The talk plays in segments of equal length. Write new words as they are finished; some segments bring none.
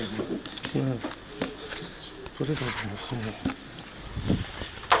Yeah. Put it over here.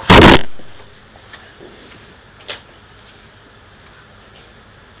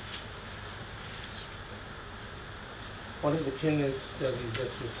 One of the kinnis that we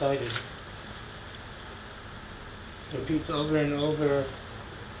just recited repeats over and over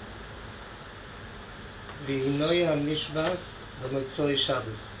V'hinoyam nishbas v'motzoi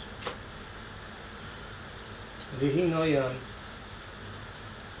Shabbos. V'hinoyam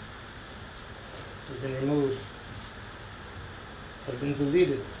has been removed, has been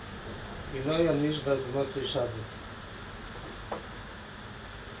deleted. V'hinoyam nishbas v'motzoi Shabbos.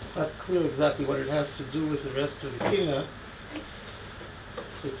 Not clear exactly what it has to do with the rest of the kinna.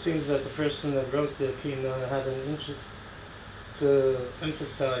 It seems that the person that wrote the kinna had an interest to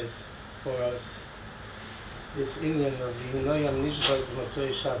emphasize for us this inyan of the Hinoyam Nishbat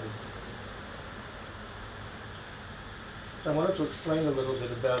B'Motzoi Shabbos. I wanted to explain a little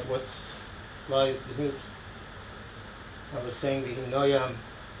bit about what lies beneath. I was saying the Hinoyam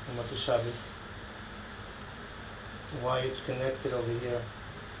B'Motzoi Shabbos, and why it's connected over here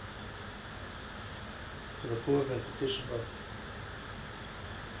to the Purim and to Tisha Baav.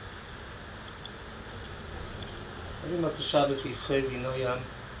 Every Motzei Shabbos we say V'Hinoyam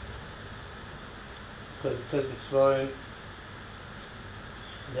because it says in Svarim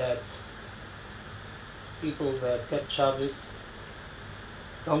that people that kept Shabbos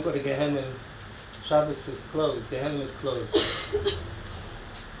don't go to Gehenna. Shabbos is closed. Gehenna is closed.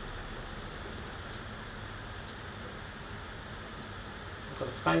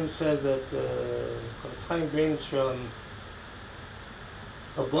 Chofetz Chaim says that Chofetz Chaim brings from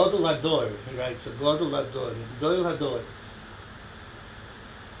a Godol Hador. He writes a Godol Hador, Godol Hador.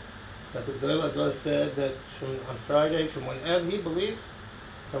 That the Godol Hador said that on Friday, from whenever he believes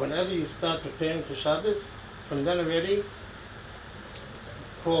that whenever you start preparing for Shabbos, from then already,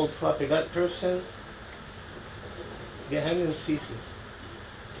 it's called for that person, Gehenna ceases.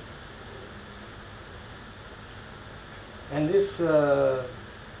 And this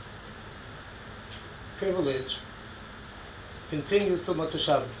privilege continues till Motzei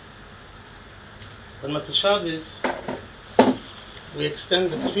Shabbos. On Motzei Shabbos, we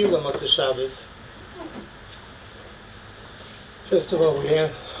extend the Tefillah Motzei Shabbos. First of all, we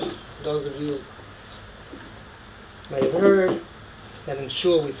have, those of you may have heard that in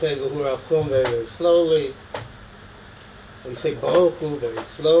Shul we say V'hu Rachum very, very slowly. We say Baruch Hu very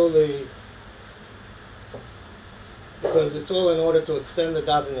slowly. Because it's all in order to extend the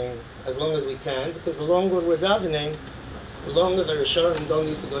davening as long as we can, because the longer we're davening, the longer the Rishonim don't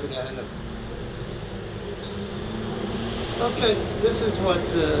need to go to Gehenna. Okay, this is what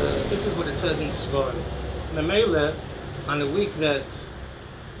it says in Svarim. Memele, on a week that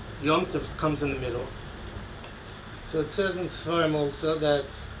Yom Tov comes in the middle. So it says in Svarim also that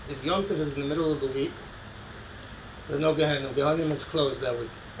if Yom Tov is in the middle of the week, there's no Gehenna. Gehenna is closed that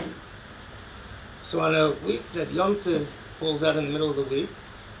week. So on a week that Yom Tov falls out in the middle of the week,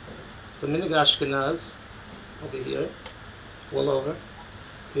 the Minig Ashkenaz, over here, all over,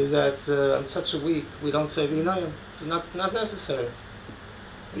 is that on such a week we don't say V'Hinoyam. It's not necessary.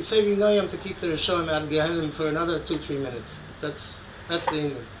 We say V'Hinoyam to keep the Rishonim out of Gehenna for another 2-3 minutes. That's the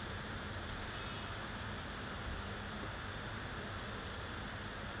inyan.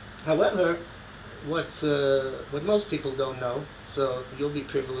 However, what most people don't know, so you'll be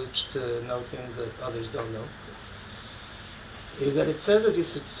privileged to know things that others don't know, is that it says that you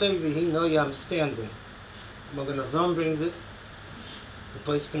should say V'Hinoyam standing. Magen Avram brings it. The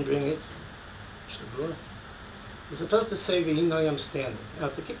place can bring it. You're supposed to say V'Hinoyam standing. Now,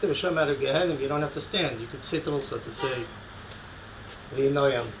 to keep the Rishon out of Gehenna, you don't have to stand. You could sit also to say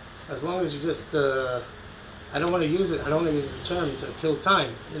V'Hinoyam. As long as you just, I don't want to use the term to kill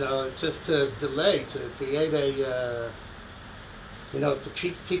time. Just to delay, to create a, to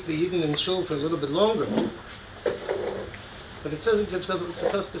keep the Yidden in shul for a little bit longer. But it says that you're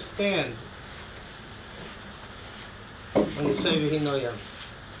supposed to stand when you say V'Hinoyam.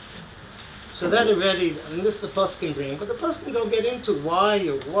 So that already, and this the Poskim bring, but the Poskim don't get into why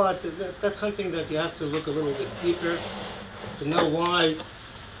or what. That's something that you have to look a little bit deeper to know why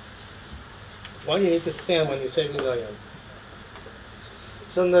you need to stand when you say V'Hinoyam.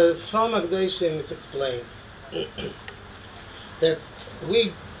 So in the Sfam HaKadoshim it's explained that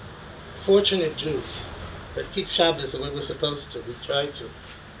we fortunate Jews that keep Shabbos the way we're supposed to, we try to,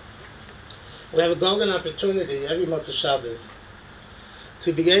 we have a golden opportunity every Motzei Shabbos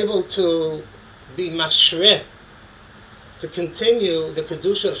to be able to be mashreh, to continue the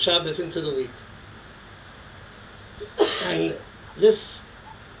Kedusha of Shabbos into the week. And this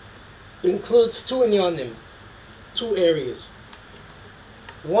includes two inyanim, two areas.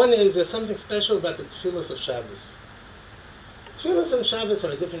 One is there's something special about the tefillas of Shabbos. Tefillas on Shabbos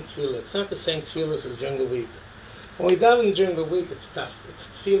are a different tefillah. It's not the same tefillas as during the week. When we daven during the week, it's tough. It's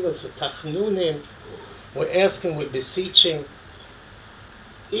tefillas with tachnunim. We're asking, we're beseeching.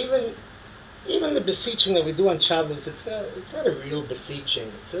 Even the beseeching that we do on Shabbos, it's not a real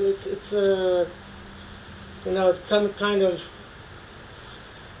beseeching. It's a it's kind of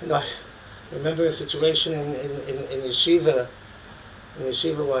I remember a situation in yeshiva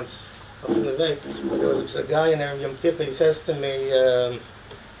once up in the Vek. There was a guy in Erev Yom Kippur. He says to me,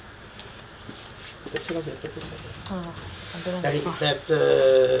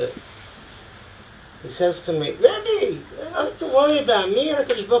 he says to me, Rebbe, nothing to worry about. Me and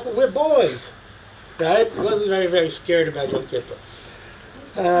HaKadosh Baruch Hu, we're boys. Right? He wasn't very, very scared about Yom Kippur.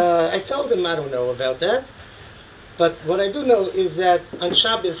 I told him I don't know about that. But what I do know is that on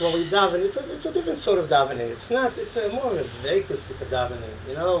Shabbos when we daven, it's a different sort of davening. It's a more of a veikistic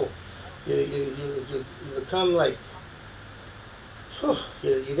davening. You become like,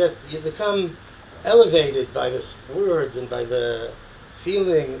 you become elevated by the words and by the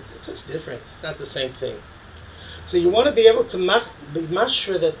feeling. It's just different. It's not the same thing. So you want to be able to be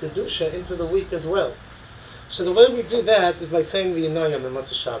mashra that kedusha into the week as well. So the way we do that is by saying v'yinoyam and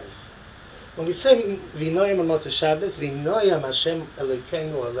Motzei Shabbos. When we say v'yinoyam and Motzei Shabbos, v'yinoyam Hashem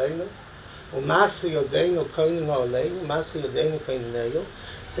Elokeinu aleinu, u'masi yodeinu koinu aleinu, u'masi yodeinu koinu.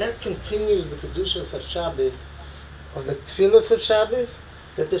 That continues the kedushas of Shabbos, of the tefillas of Shabbos,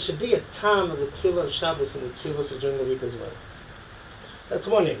 that there should be a time of the tefillah of Shabbos and the tefillas of during the week as well. That's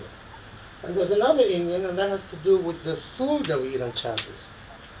one inyan. And there's another inyan, and that has to do with the food that we eat on Shabbos.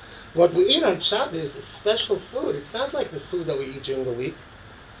 What we eat on Shabbos is special food. It's not like the food that we eat during the week.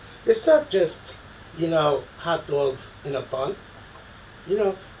 It's not just, hot dogs in a bun.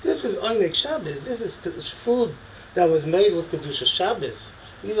 This is Oinik Shabbos. This is food that was made with Kedusha Shabbos.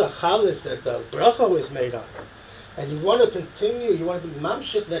 These are challahs that the bracha was made on. And you want to continue, you want to be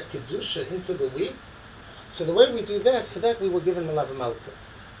mamshik that Kedusha into the week. So the way we do that, for that we were given Malav Malka.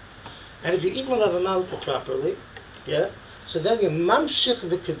 And if you eat Malav Malka properly, so then you mamshik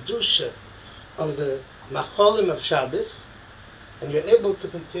the Kedusha of the macholim of Shabbos, and you're able to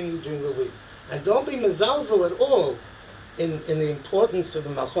continue during the week. And don't be mezalzel at all in the importance of the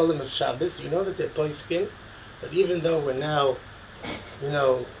macholim of Shabbos. You know that they're poiskin, but even though we're now,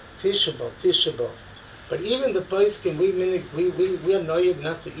 Tisha Baav, but even the poiskin, we are noyed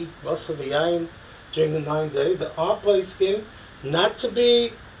not to eat basar v'yayin during the 9 days. There are poiskin not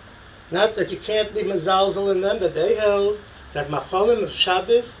that you can't be mezalzel in them, that they held that macholim of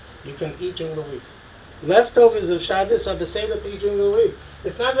Shabbos you can eat during the week. Leftovers of Shabbos are the same that to eat during the week.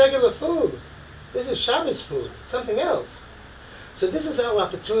 It's not regular food. This is Shabbos food. It's something else. So this is our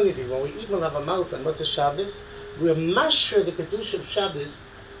opportunity. When we eat Malav Malka and Motzei Shabbos, we're mashra the Kedusha of Shabbos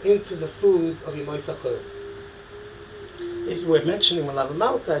into the food of Yom Yisachar. If we're mentioning Malav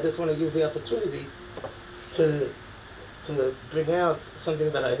Malka, I just want to use the opportunity to bring out something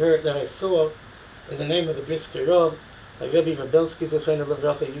that I saw in the name of the Brisker Rav. Like Rabbi Rabelsky Zochainu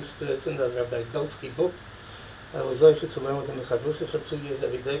Levracha used to, it's in the Rabbi Belsky book. I was zocheh to learn with him in Chavrusa for 2 years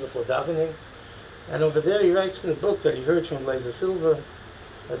every day before davening. And over there he writes in the book that he heard from Leiza Silva,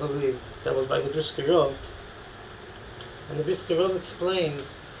 I believe, that was by the Brisker Rav. And the Brisker Rav explained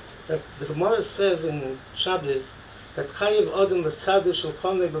that the Gemara says in Shabbos that Chayiv Odom L'Sadeh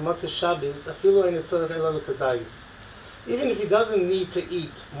Shulchanei B'Motzei Shabbos Afilu Ein Tzorech Ela L'Kazayis. Even if he doesn't need to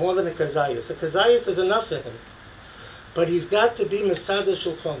eat more than a kazayis is enough for him. But he's got to be Mesadeh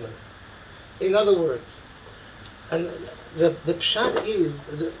Shulchanei. In other words, and the pshat is,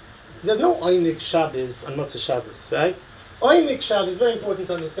 there's no Oinik Shabbos on Motzei Shabbos, right? Oinik Shabbos is very important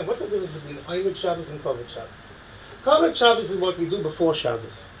to understand. What's the difference between Oinik Shabbos and Kovod Shabbos? Kovod Shabbos is what we do before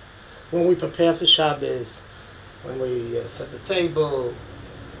Shabbos. When we prepare for Shabbos, when we set the table.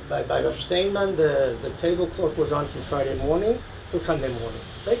 By Rav Steinman, the tablecloth was on from Friday morning till Sunday morning.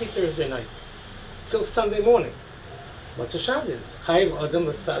 Maybe Thursday night. Till Sunday morning. What's a Shabbos? Chayiv Adam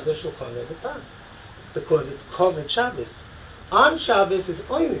L'Sadeh Shulchanei B'Pas. Because it's Kovod Shabbos. On Shabbos is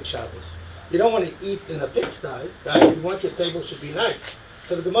Oinik Shabbos. You don't want to eat in a pigsty, right? You want your table should be nice.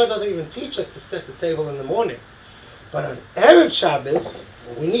 So the Gemara doesn't even teach us to set the table in the morning. But on Erev Shabbos,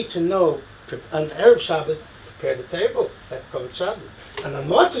 we need to know, on Erev Shabbos, prepare the table. That's Kovod Shabbos. And on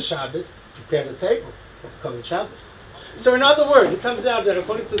Motzei Shabbos, prepare the table. That's Kovod Shabbos. So in other words, it comes out that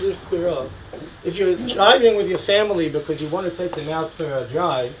according to the Skirov, if you're driving with your family because you want to take them out for a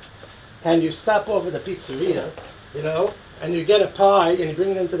drive, and you stop over at a pizzeria, and you get a pie and you bring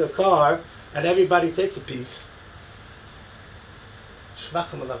it into the car, and everybody takes a piece.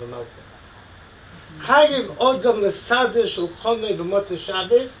 Shvachim Alav Malka. Chayiv Odom L'Sader Shulchonoi B'Motzei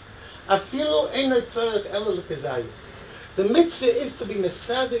Shabbos Afilu Eino Tzorech Ela L'Kezayis. The mitzvah is to be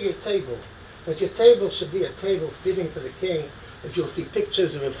mesader your table. That your table should be a table fitting for the king. If you'll see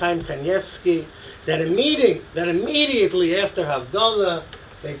pictures of Reb Chaim Kanievsky, that immediately after Havdalah,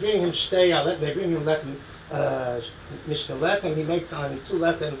 they bring him lechem, Mishnah lechem. He makes on 2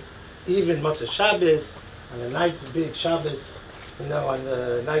 lechem, even Motzei Shabbos, on a nice big Shabbos, on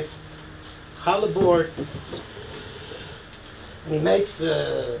a nice challah board. And he makes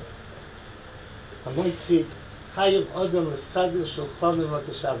a moitzi chayiv odom l'sadir shulchan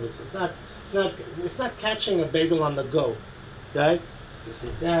Motzei Shabbos. It's not catching a bagel on the go, right? It's to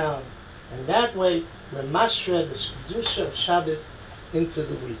sit down, and that way we're mashra the kedusha of Shabbos into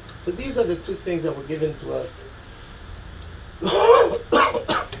the week. So these are the 2 things that were given to us.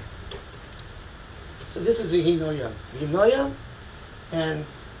 So this is Vihinoyam, and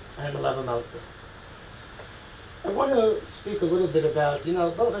Lava Malka. I want to speak a little bit about,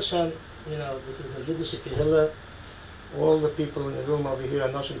 Baruch Hashem, this is a Yiddish Kehillah. All the people in the room over here are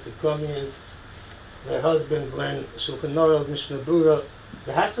Noshim Tzidkomiyas. Their husbands learn Shulchan Aruch, Mishnah Berurah.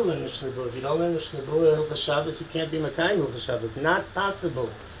 They have to learn Mishnah Berurah. If you don't learn Mishnah Berurah, Hilchos Shabbos, you can't be Mekayim Hilchos Shabbos. Not possible,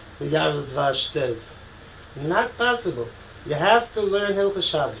 the Yarul Dvash says. Not possible. You have to learn Hilchos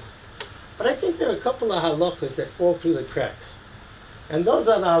Shabbos. But I think there are a couple of halachas that fall through the cracks. And those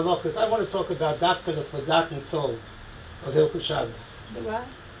are the halachas. I want to talk about Dafka, the forgotten souls of Hilchos Shabbos. The what?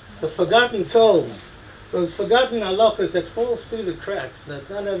 The forgotten souls. Those forgotten halachas that fall through the cracks, that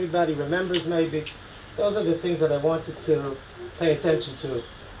not everybody remembers maybe. Those are the things that I wanted to pay attention to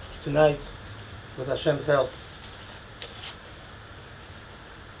tonight with Hashem's help.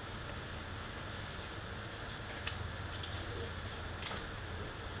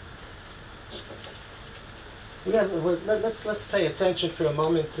 Let's pay attention for a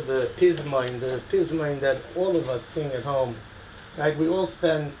moment to the pismoin that all of us sing at home. Right? We all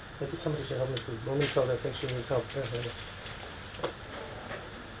spend. Maybe somebody should help Mrs. Blumenfeld. I think she needs help.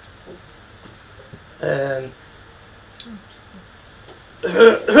 And I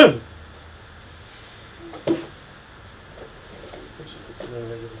think she could sit on a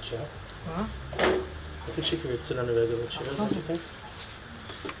regular chair. Huh? I think she could sit on a regular chair. Don't you think?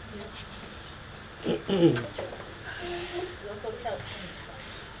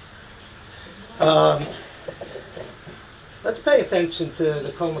 Let's pay attention to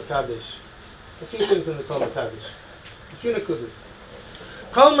the Kol Makadish. A few things in the Kol Makadish. A few nakudas.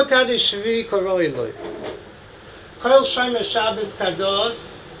 Kol Makadish Shvi Koroi Loi. Kol Shomer Shabbos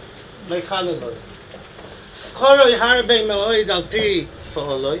Kados Leichal Loi. Schoroi Harbe Me'oid Al Pi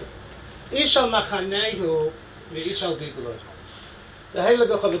Fa'oloi. Ish Al Machanehu Ve'ish Al Digloi. The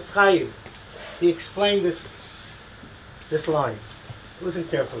Heilige Chavetz Chaim, he explained this line. Listen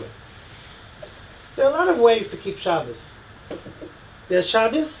carefully. There are a lot of ways to keep Shabbos. There's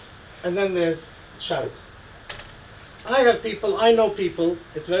Shabbos, and then there's Shabbos. I know people,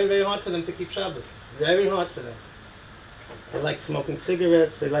 it's very, very hard for them to keep Shabbos. Very hard for them. They like smoking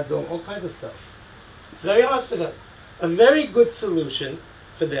cigarettes, they like doing all kinds of stuff. It's very hard for them. A very good solution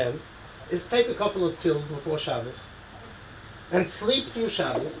for them is take a couple of pills before Shabbos, and sleep through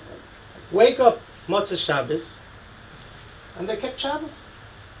Shabbos, wake up Motzei Shabbos, and they kept Shabbos.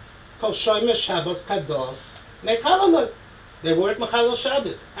 Kol Shomer Shabbos Kados Mechalolot. They weren't Mechalol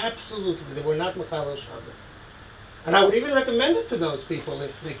Shabbos. Absolutely, they were not Mechalol Shabbos. And I would even recommend it to those people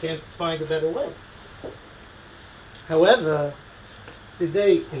if they can't find a better way. However, did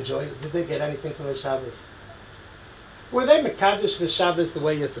they enjoy it? Did they get anything from the Shabbos? Were they Mekadosh the Shabbos the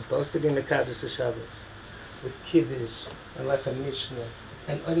way you're supposed to be Mekadosh the Shabbos? With Kiddush and Lechem Mishnah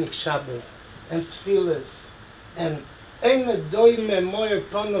and Onik Shabbos and Tfilas and Ein Doime Moyer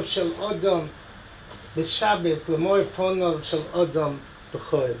Ponov Shel Odom B'Shabbos L'Moyer Ponov Shel Odom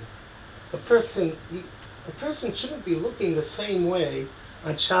B'Choel. A person shouldn't be looking the same way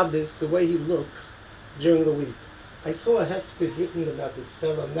on Shabbos the way he looks during the week. I saw a hesped written about this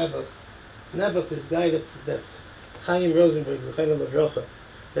fellow Nebuch. Nebuch, this guy that Chaim Rosenberg, Zechayim Levrocha,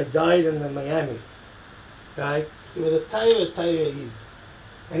 that died in Miami. Right? He was a Torah Yid.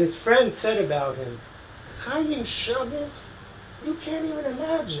 And his friend said about him, Chaim Shabbos, you can't even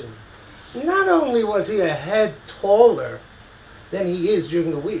imagine. Not only was he a head taller than he is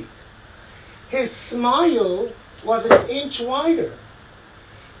during the week, his smile was an inch wider.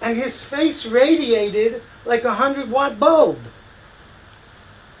 And his face radiated like 100-watt bulb.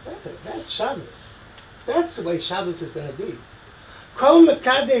 That's Shabbos. That's the way Shabbos is going to be. Kol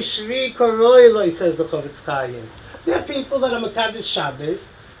Mekadesh Shvi Koroi Loi, says the Chavetz Chaim. There are people that are Mekadesh Shabbos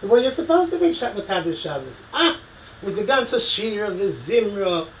the way you're supposed to be Mekadesh Shabbos. With the ganze Shira, the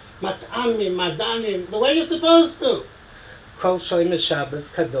Zimra, mat'amim, madanim, the way you're supposed to. Kol shoyim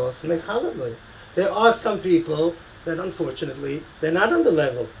Shabbos kados mechalaloy. There are some people that unfortunately they're not on the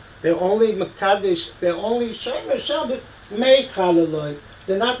level. They're only mekadesh. They're only shoyim Shabbos mechalaloy.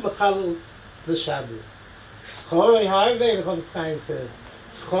 They're not mechalal the Shabbos. Schorei harbe, the Chofetz Chaim says.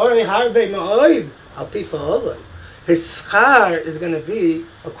 Schorei harbe ma'oid al pi fa'oloi. His schar is going to be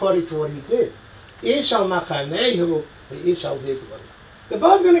according to what he did. Ish al machanehu, ish al digloi. They're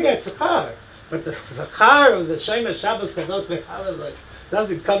both going to get schar, but the schar of the Shomer Shabbos Kados V'Chalaloi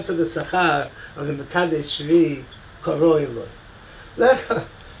doesn't come to the schar of the Mekadesh Shvi Koroi Loi.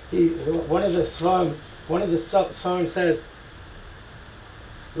 One of the Svarim says,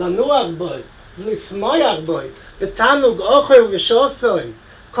 Lanuach boy, Lismoyach boy, Betanug Ochel V'Shosoi,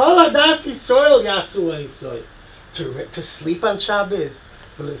 Kol Adas Yisrael Yasu Yisrael. To sleep on Shabbos,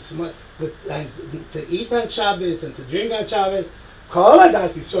 and to eat on Shabbos, and to drink on Shabbos.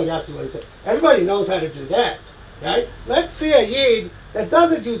 Everybody knows how to do that, right? Let's see a Yid that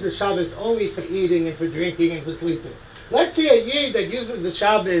doesn't use the Shabbos only for eating and for drinking and for sleeping. Let's see a Yid that uses the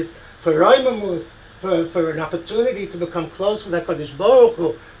Shabbos for Roimamus, for an opportunity to become close with HaKadosh Baruch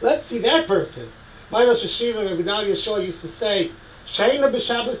Hu. Let's see that person. My Rosh Hashiva, Rabbi Dalia Shor used to say, Sheina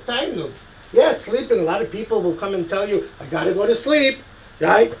b'Shabbos tainu. Yes, sleeping. A lot of people will come and tell you, I got to go to sleep,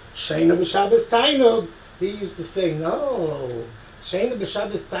 right? Sheina b'Shabbos tainu. He used to say, no. Sheina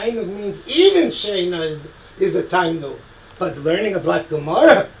b'Shabbos tainug means even Sheina is a tainug. But learning about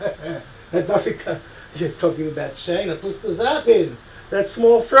Gemara, that doesn't. You're talking about Sheina Pustazachin. That's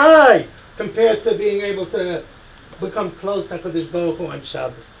small fry compared to being able to become close to HaKadosh Baruch Hu on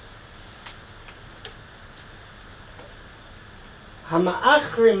Shabbos.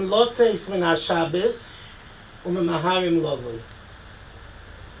 Hama'achrim lotzeis min HaShabbos u'memaharim logoy.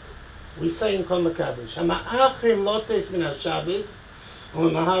 We say in Kol Makadosh, Hama'achrim lotzeis min HaShabbos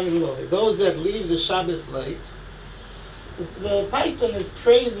u'memaharim logoy. Those that leave the Shabbos late. The Python is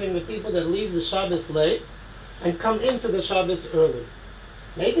praising the people that leave the Shabbos late and come into the Shabbos early.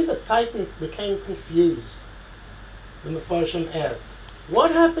 Maybe the Python became confused. The Mefarshim asked,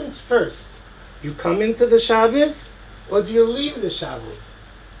 what happens first? You come into the Shabbos or do you leave the Shabbos?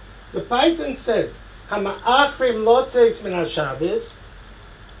 The Python says, Hama'achrim lotzeis min HaShabbos.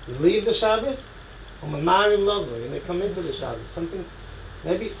 You leave the Shabbos, or mamarim logoy, and they come into the Shabbos.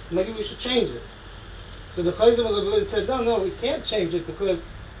 Maybe we should change it. So the Chayzim of the said, no, we can't change it because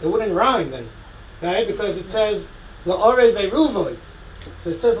it wouldn't rhyme then, right? Because it says la'orei ve'ruvoy. So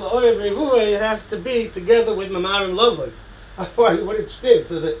it says la'orei ve'ruvoy, it has to be together with mamarim logoy. Otherwise it wouldn't stick.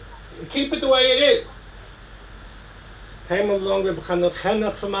 So that keep it the way it is. Came along Reb Chanuk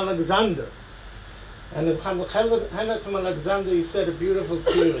Henach from Alexander. And Reb Chanuk Henach from Alexander, he said a beautiful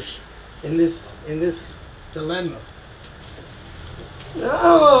pirush in this dilemma.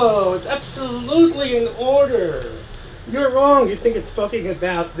 No, it's absolutely in order. You're wrong. You think it's talking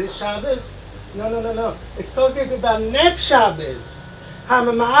about this Shabbos? No. It's talking about next Shabbos.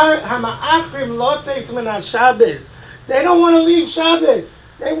 Hama'achrim lotzeis min HaShabbos. They don't want to leave Shabbos.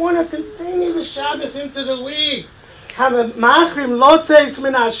 They want to continue the Shabbos into the week. Hama'achrim lotzeis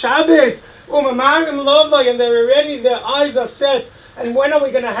min HaShabbos. Umamarim lovoy, and they're already, their eyes are set. And when are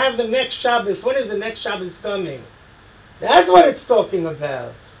we going to have the next Shabbos? When is the next Shabbos coming? That's what it's talking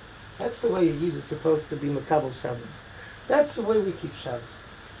about. That's the way a Yid is supposed to be Makabel Shabbos. That's the way we keep Shabbos.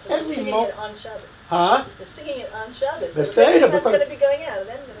 They're singing it on Shabbos. Huh? They're singing it on Shabbos. They're saying it because going to be going out.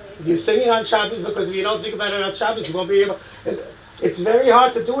 You're singing on Shabbos because if you don't think about it on Shabbos, you won't be able. It's very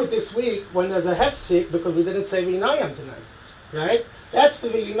hard to do it this week when there's a hefsik because we didn't say V'inayam tonight, right? That's the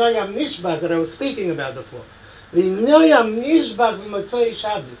V'inayam Nishbaz that I was speaking about before. V'inayam Nishbaz V'motzoi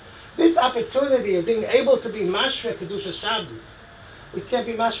Shabbos. This opportunity of being able to be Mashra Kedusha Shabbos, we can't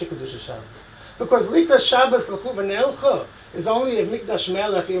be Mashra Kedusha Shabbos. Because Likra Shabbos L'chu V'nelcha is only if Mikdash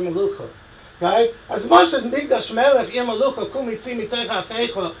Melech Ir Melucha. Right? As much as Mikdash Melech Ir Melucha Kum Mitzi Mitecha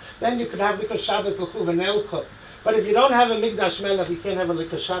Afeicha, then you could have Likra Shabbos L'chu V'nelcha. But if you don't have a Mikdash Melech, you can't have a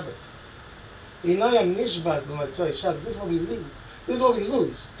Likra Shabbos. V'inoyam Nishbaz B'matzoi Shabbos. This is what we lose. This is what we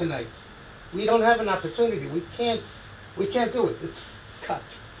lose tonight. We don't have an opportunity. We can't do it. It's cut.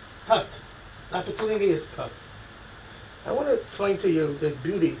 The opportunity is cut. I want to explain to you the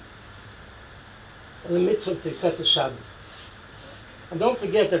beauty of the mitzvah of Tisha Shabbos. And don't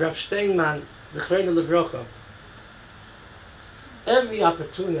forget that Rav Steinman, Zechreinu Levrocha, every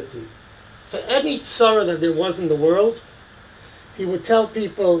opportunity, for any tzara that there was in the world, he would tell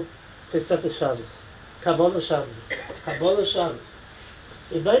people Tisha Shabbos, Kabbalah Shabbos, Kabbalah Shabbos.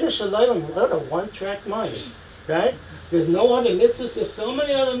 Rebbeinu Shalom, what a one-track mind. Right? There's no other mitzvahs. There's so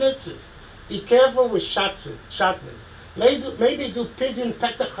many other mitzvahs. Be careful with shotnas. Maybe do pidyon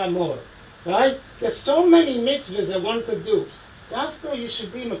petach hamor. Right? There's so many mitzvahs that one could do. Dafka, you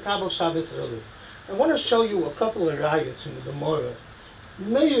should be Makabel Shabbos early. I want to show you a couple of rayas from the Gemara.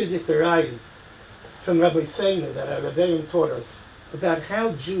 Meirdik rayas from Rabbi Seinu that our Rebbeim taught us about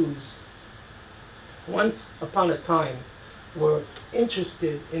how Jews, once upon a time, were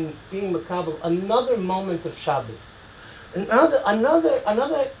interested in being Makabel another moment of Shabbos, another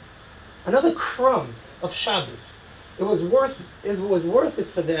crumb of Shabbos. It was worth it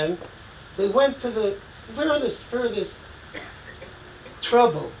for them. They went to the furthest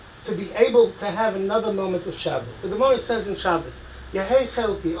trouble to be able to have another moment of Shabbos. The Gemara says in Shabbos, Yehei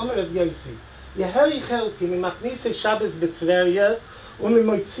Chelki, Omer of Yosi, Yehei Chelki, Mimachnisei Shabbos b'Tveria,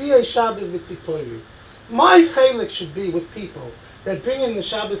 Umimoitziei Shabbos b'Tzipori. My chelik should be with people that bring in the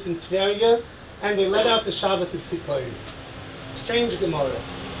Shabbos in Tveria and they let out the Shabbos in Tzipori. Strange Gemara.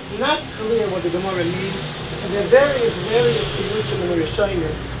 Not clear what the Gemara means, and there are various Kiddushin in the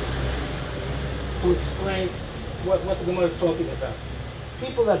Rishonim to explain what the Gemara is talking about.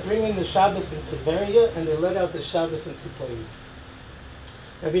 People that bring in the Shabbos in Tveria and they let out the Shabbos in Tzipori.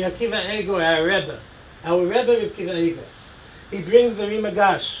 Rabbi Akiva Ego, our Rebbe Rabbi Akiva Ego, he brings the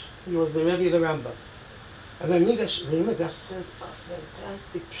Rimagash. He was the Rebbe of the Rambam. And then Rimagash says, a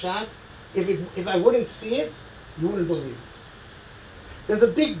fantastic pshat. If I wouldn't see it, you wouldn't believe it. There's a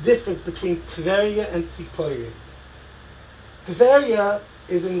big difference between Tveria and Tzipori. Tveria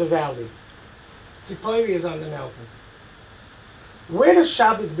is in the valley. Tzipori is on the mountain. Where does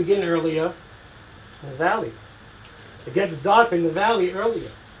Shabbos begin earlier? In the valley. It gets dark in the valley earlier.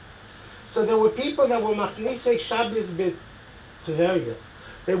 So there were people that were Machnisei Shabbos bit Tveria.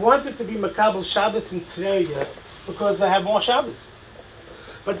 They wanted to be Makabel Shabbos in Tveria because they have more Shabbos.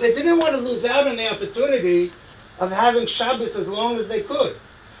 But they didn't want to lose out on the opportunity of having Shabbos as long as they could.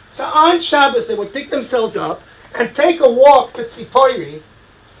 So on Shabbos they would pick themselves up and take a walk to Tzipori,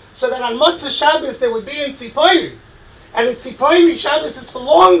 so that on Motzei Shabbos they would be in Tzipori. And in Tzipori, Shabbos is for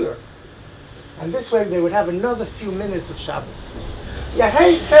longer. And this way they would have another few minutes of Shabbos.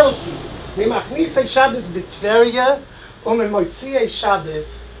 Yahei Chelki, Mimachnisei Shabbos b'Tveria, Umimoitziei Shabbos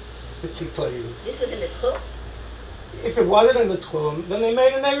b'Tzipori. This was in the Tchum? If it wasn't in the Tchum, then they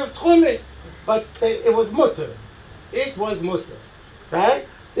made an Erev Tchumi. But it was mutter. It was mutter. Right?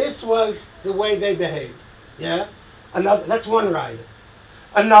 This was the way they behaved. Yeah? That's one raya.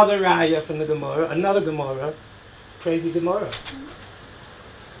 Another raya from the Gemara, another Gemara, crazy Gemara.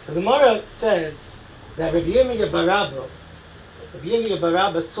 The Gemara says that Rabbi Yirmiyah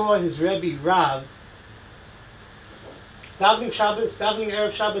Barabba saw his Rebbe Rav davening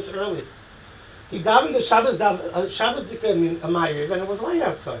Erev Shabbos early. He davened the Shabbos Dika Ma'ariv, and it was light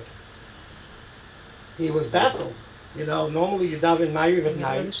outside. He was baffled. You know, normally you daven Ma'ariv at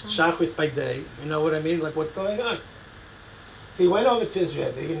night, Shachris by day. You know what I mean? Like, what's going on? So he went over to his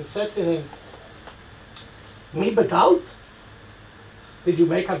Rebbe and he said to him, Mi bedaut? Did you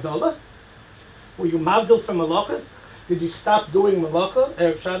make Havdalah? Were you mavdil from malachas? Did you stop doing malacha,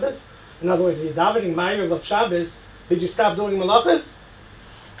 Erev Shabbos? In other words, you're davening Ma'ariv of Shabbos, did you stop doing malachas?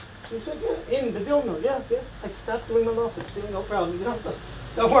 He said, yeah, in Bedilno, yeah, I stopped doing malachas, no problem. You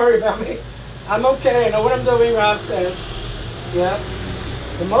don't worry about me. I'm okay, I know what I'm doing, Rav says. Yeah.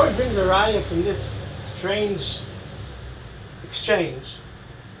 The Gemara brings a raya from this strange exchange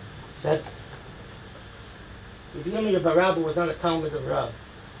that Rabbi Yirmiyah Barabba was not a Talmud of Rav.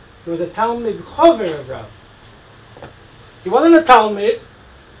 He was a Talmud Chover of Rav. He wasn't a Talmud.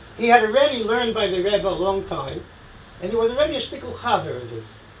 He had already learned by the Rebbe a long time, and he was already a shtickle Chaver of this.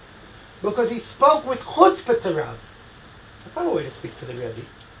 Because he spoke with chutzpah to Rav. That's not a way to speak to the Rebbe.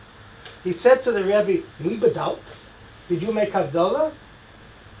 He said to the Rebbe, Mi bedaut? Did you make Havdalah?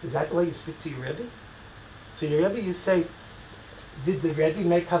 Is that the way you speak to your Rebbe? To your Rebbe you say, did the Rebbe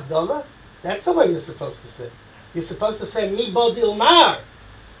make Havdalah? That's the way you're supposed to say. You're supposed to say, Mi bodil mar.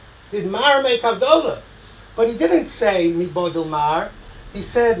 Did Mar make Havdalah? But he didn't say, Mi bodil mar. He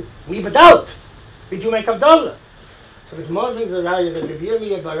said, Mi bedaut. Did you make Havdalah? So the Gemara brings a raya that Rabbi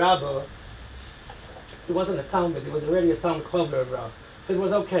Yirmiyah Barabba, he wasn't a Talmud, he was already a Talmud Chover of Rav. So it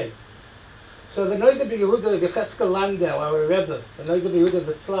was okay. So the Noida B'Yehuda B'Cheskel Landau, our Rebbe, the Noida B'Yehuda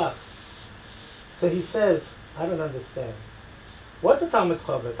B'Tzlach, so he says, I don't understand. What's a Talmud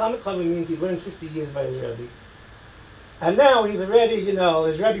Chover? Talmud Chover means he learned 50 years by his Rebbe. And now he's already,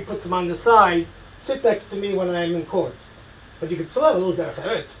 his Rebbe puts him on the side, sit next to me when I'm in court. But you can still have a little derech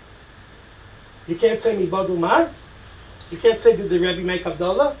eretz. You can't say Mi Bodul Mar. You can't say, did the Rebbe make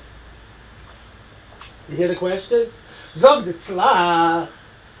Havdalah? You hear the question? Zog the Tzlach.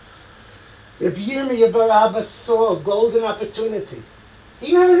 If Yirmiyah Barabba saw a golden opportunity,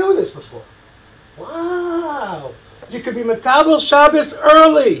 he never knew this before. Wow! You could be Makabel Shabbos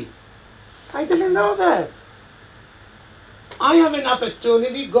early. I didn't know that. I have an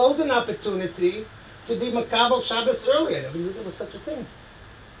opportunity, golden opportunity, to be Makabel Shabbos early. I never knew there was such a thing.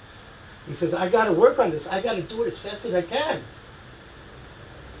 He says, I got to work on this. I got to do it as fast as I can.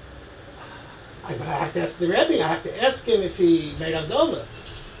 But I have to ask the Rebbe. I have to ask him if he made Avdollah.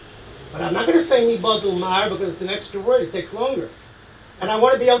 But I'm not going to say Mibadul Mar because it's an extra word. It takes longer. And I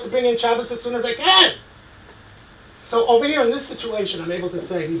want to be able to bring in Shabbos as soon as I can. So over here in this situation, I'm able to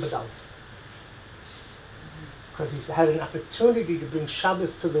say Mibadal. Because he's had an opportunity to bring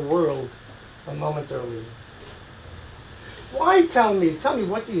Shabbos to the world a moment earlier. Why tell me,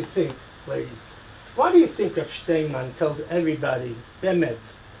 what do you think, ladies? Why do you think Rav Steinman tells everybody, Bemet,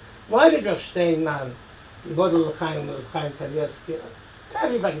 why did Rav Steinman, Yvodel L'chaim, L'chaim Kanievsky,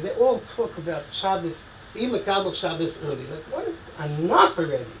 everybody, they all talk about Shabbos, Makabel Shabbos early. Like, what? Enough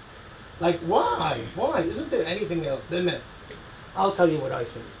already. Like, why? Why? Isn't there anything else? Bemet. I'll tell you what I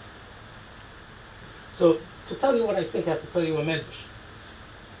think. So, to tell you what I think, I have to tell you a medrash.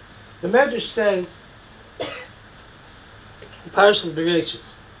 The medrash says, Parashas Bereishis,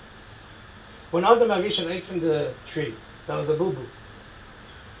 when Adam Arishon ate from the tree, that was a boo-boo.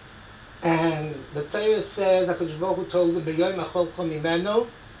 And the Torah says, HaKadosh Baruch Hu told him, B'yoyim acholcha mimeno,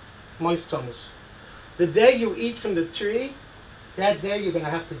 mois tamus. The day you eat from the tree, that day you're going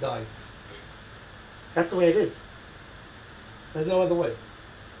to have to die. That's the way it is. There's no other way.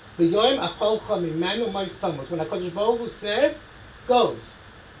 B'yoyim acholcha mimeno, mois tamus. When HaKadosh Baruch Hu says, goes.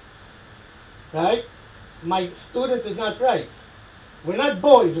 Right? My student is not right. We're not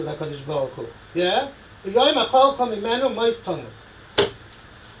boys with HaKadosh Baruch Hu. Yeah? B'yoyim acholcha mimeno, mois tamus.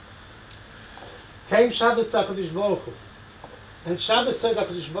 Came Shabbos to HaKadosh Baruch Hu. And Shabbos said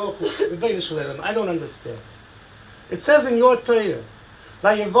HaKadosh Baruch Hu, I don't understand. It says in your Torah,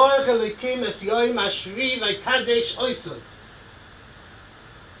 Vayevorech Elokim es yoyim ashvi vaykadesh oisod.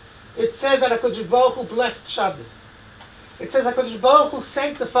 It says that HaKadosh Baruch Hu blessed Shabbos. It says HaKadosh Baruch Hu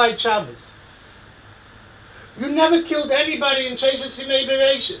sanctified Shabbos. You never killed anybody in Sheishes Yimei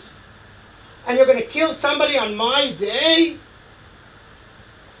Bereishis. And you're going to kill somebody on my day?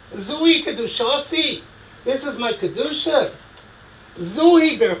 Zui Kedushasi. This is my Kedusha.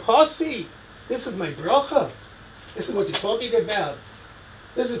 Zui Berchasi. This is my Bracha. This is what you're talking about.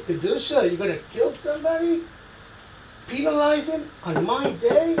 This is Kedusha. You're going to kill somebody? Penalize him on my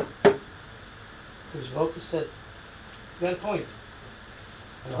day? Because Baruch Hu said, that point.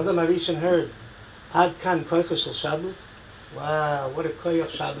 And Adam Arishon heard, Ad kan koicha shel Shabbos. Wow, what a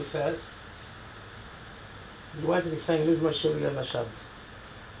koyach Shabbos has. You want to be saying, Mizmor Shul Yom HaShabbos.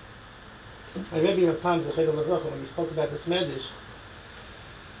 My Rebbe Rav Pam Zechayda Levracha, when he spoke about this medrash,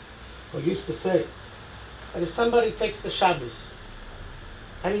 he used to say that if somebody takes the Shabbos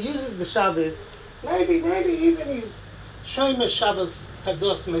and he uses the Shabbos, maybe even he's Shoyme Shabbos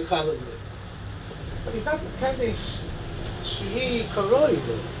Kados Mechalel, but he's not Kadesh Shvi Karoi.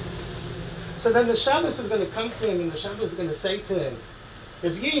 So then the Shabbos is going to come to him, and the Shabbos is going to say to him,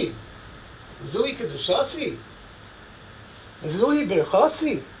 Rav Yid, Zui Kedushasi, Zui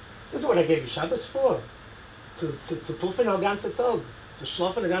Berchasi. This is what I gave you Shabbos for. To puffen al ganze Tag. To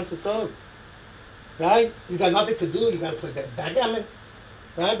schlafen al ganze Tag. Right? You got nothing to do. You got to play backgammon.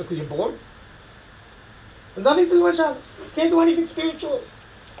 Right? Because you're bored. There's nothing to do on Shabbos. You can't do anything spiritual.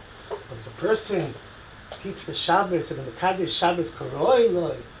 But if a person keeps the Shabbos and the Mekadesh Shabbos Karoi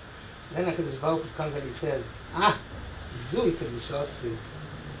Loi, then HaKadosh Baruch Hu comes and he says, Zui Kedushasi.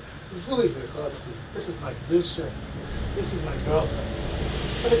 Zui Berchasi. This is my Kedusha. This is my Bracha.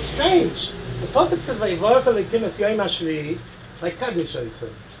 But it's strange. The Pasuk says, Vayevorech Elokim es yoyim hashvi'i vaykadesh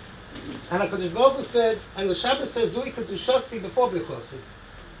oisod. And HaKadosh Baruch Hu said, and the Shabbos says, Zui Kedushasi before Berchasi.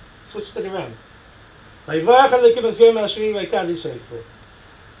 Switched it around. Vayevorech Elokim es yoyim hashvi'i vaykadesh oisod.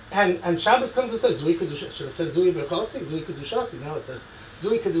 And Shabbos comes and says, Zui Kedushasi. Should have said Zui Berchasi, Zui Kedushasi. Now it says,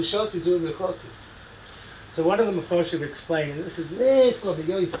 Zui Kedushasi, Zui Berchasi. So one of the Mefarshim explained, and this is Nifla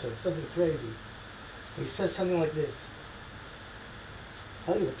B'Yosef, something crazy. He says something like this.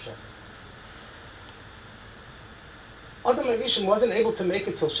 Tell you the pshat. Adam Arishon wasn't able to make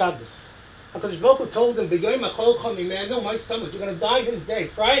it till Shabbos. HaKadosh Baruch Hu told him, "B'yoyim acholcha mimenu, my stomach, you're going to die this day,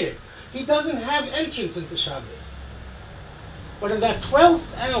 Friday." He doesn't have entrance into Shabbos. But in that 12th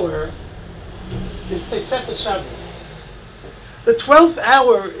hour is Tosefes Shabbos. The 12th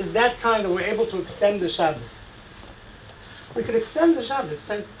hour is that time that we're able to extend the Shabbos. We could extend the Shabbos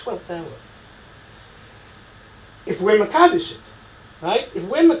 10th to 12th hour. If we're Makadosh it. Right? If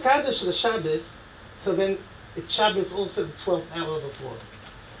we're Makadosh the Shabbos, so then it's Shabbos also the 12th hour before.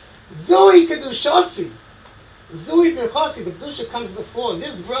 Zui Kedushasi. Zui Berchasi. The Kedusha comes before.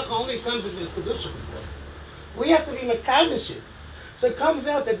 This bracha only comes if there's Kedusha before. We have to be Mekadosh it. So it comes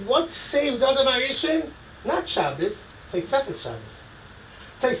out that what saved Adam HaRishon? Not Shabbos, Tosefes Shabbos.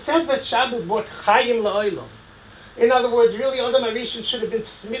 Tosefes Shabbos brought Chayim La'olam. In other words, really Adam HaRishon should have been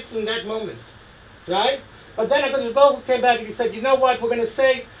smitten in that moment. Right? But then HaKadosh Baruch Hu came back and he said, you know what, we're going to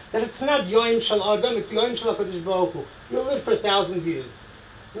say that it's not Yoim Shel Adam, it's Yoim Shel HaKadosh Baruch Hu. You'll live for 1,000 years.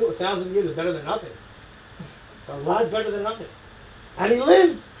 1,000 years is better than nothing. It's a lot better than nothing. And he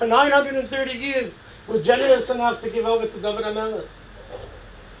lived for 930 years, was generous enough to give over to David HaMelech.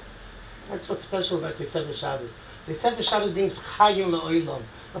 That's what's special about Tosefes Shabbos. Tosefes Shabbos brings Chayim La'olam.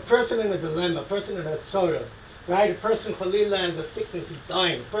 A person in a dilemma, a person in a tzorah, right? A person Chalila has a sickness, he's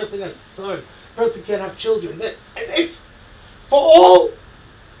dying. A person has tzorah, a person can't have children. It's for all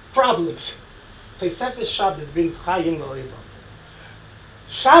problems. Tosefes Shabbos brings Chayim La'olam.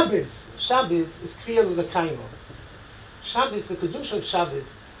 Shabbos is Kriyah L'Kaimo. Shabbos, the Kedusha of Shabbos,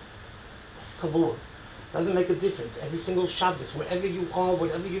 is Kavur. Doesn't make a difference. Every single Shabbos, wherever you are,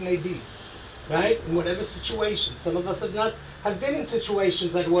 whatever you may be, right? In whatever situation. Some of us have been in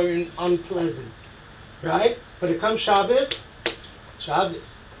situations that were unpleasant, right? But it comes Shabbos, Kriyah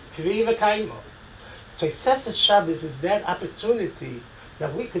L'Kaimo. Tosefes Shabbos is that opportunity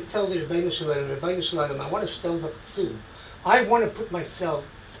that we could tell the Rebbeinu Shalom, I want to shtel zakhtsu. I want to put myself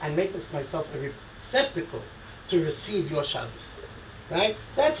and make myself a receptacle to receive your Shabbos. Right?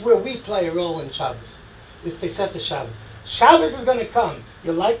 That's where we play a role in Shabbos. It's Tosefes Shabbos. Shabbos is going to come.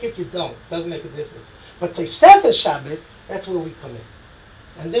 You like it, you don't. Doesn't make a difference. But Tosefes Shabbos, that's where we come in.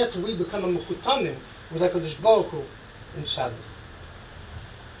 And that's where we become a mechutanim with HaKadosh Baruch Hu in Shabbos.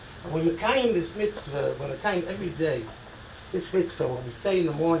 And when we Mekayim this mitzvah, when we Mekayim every day, this mitzvah, when we say in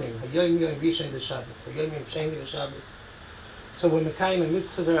the morning, Hayom Yom Rishon B'Shabbos, Hayom Yom Sheni B'Shabbos, so when Mekayim a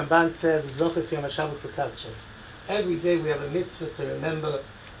mitzvah, the Ramban says, Zochas Yom HaShabbos L'Kavcher. Every day we have a mitzvah to remember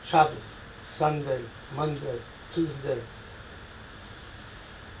Shabbos, Sunday, Monday, Tuesday.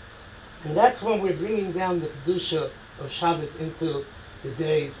 And that's when we're bringing down the Kedusha of Shabbos into the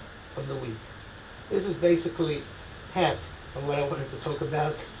days of the week. This is basically half of what I wanted to talk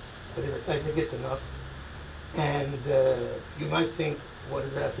about, but I think it's enough. And you might think, what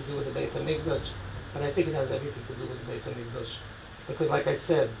does it have to do with the Beis HaMikdash? But I think it has everything to do with the Beis HaMikdash. Because like I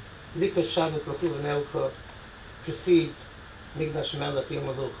said, Likas Shabbos L'Chuv V'Nelcha precedes Mikdash Melech Yom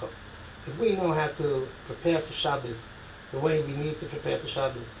HaLucha. If we know how to prepare for Shabbos the way we need to prepare for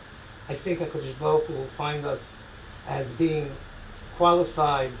Shabbos, I think HaKadosh Baruch Hu will find us as being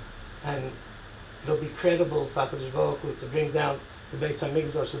qualified, and it'll be credible for HaKadosh Baruch Hu to bring down the Beis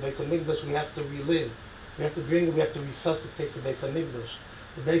HaMikdash. The Beis HaMikdash we have to relive. We have to resuscitate the Beis HaMikdash.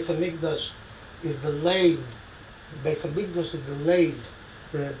 The Beis HaMikdash is the lave. The Beis HaMikdash is the lave.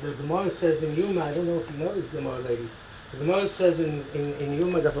 The Gemara says in Yuma, I don't know if you know this Gemara, ladies. The Gemara says in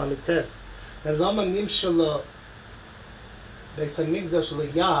Yuma Daf Lamites that Lama Nimshala Beis HaMikdash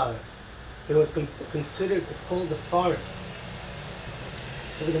Liyar. It was considered. It's called the forest.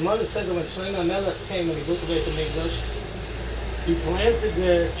 So the Gemara says that when Shlomo HaMelech came and he built the Beis HaMikdash, he planted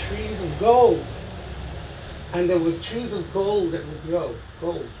there trees of gold, and there were trees of gold that would grow,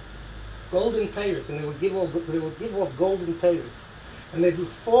 golden pears, and they would give off golden pears. And they would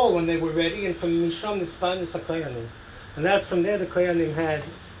fall when they were ready, and from Misham Nitzpanis HaKoyanim. And that's from there the Koyanim had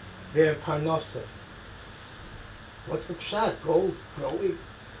their Parnasa. What's the pshat? Gold growing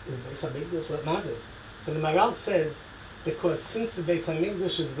in the Beis HaMikdash? What mazel? So the Maral says, because since the Beis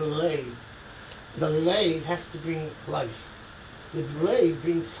HaMikdash is the lave has to bring life. The lave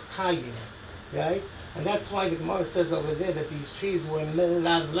brings chayim, right? And that's why the Gemara says over there that these trees were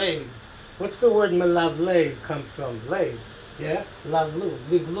melav lev. What's the word melav lev come from? Lev. Yeah? Lavlu,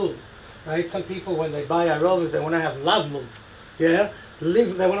 livlu. Right? Some people, when they buy arovas, they want to have lavlu. Yeah? They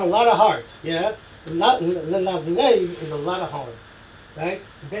want a lot of heart. Yeah? Lavlev is a lot of heart. Right?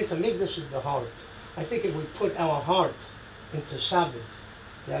 The Beis HaMikdash is the heart. I think if we put our heart into Shabbos,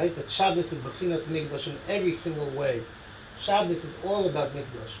 right? That Shabbos is Bechinas Mikdash in every single way. Shabbos is all about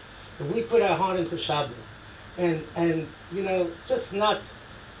Mikdash. If we put our heart into Shabbos, and just not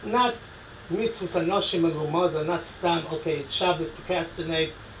mitzvahs anoshim and lumada, not stam, okay, it's Shabbos,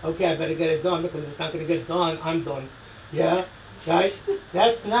 procrastinate, okay, I better get it done, because if it's not going to get done, I'm done. Yeah? Right?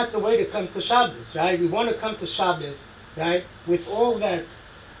 That's not the way to come to Shabbos, right? We want to come to Shabbos, right, with all that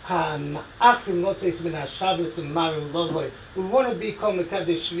achrim lotzeis min ha-Shabbos and marim lovoi. We want to be kol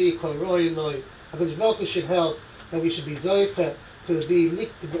mekadesh shvi, kol roi loi. HaKadosh Baruch Hu should help, that we should be zoicha to be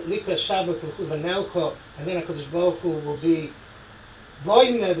likra Shabbos l'chuv v'nelcho, and then HaKadosh Baruch Hu will be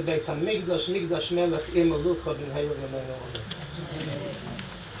boine the Beis HaMikdash, Mikdash Melech, Ir Melucha, bin Heil V'Meinu Amen.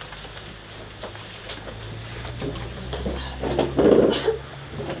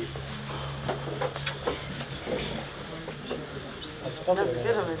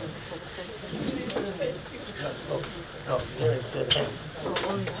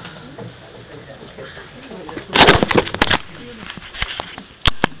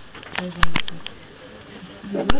 Is it good?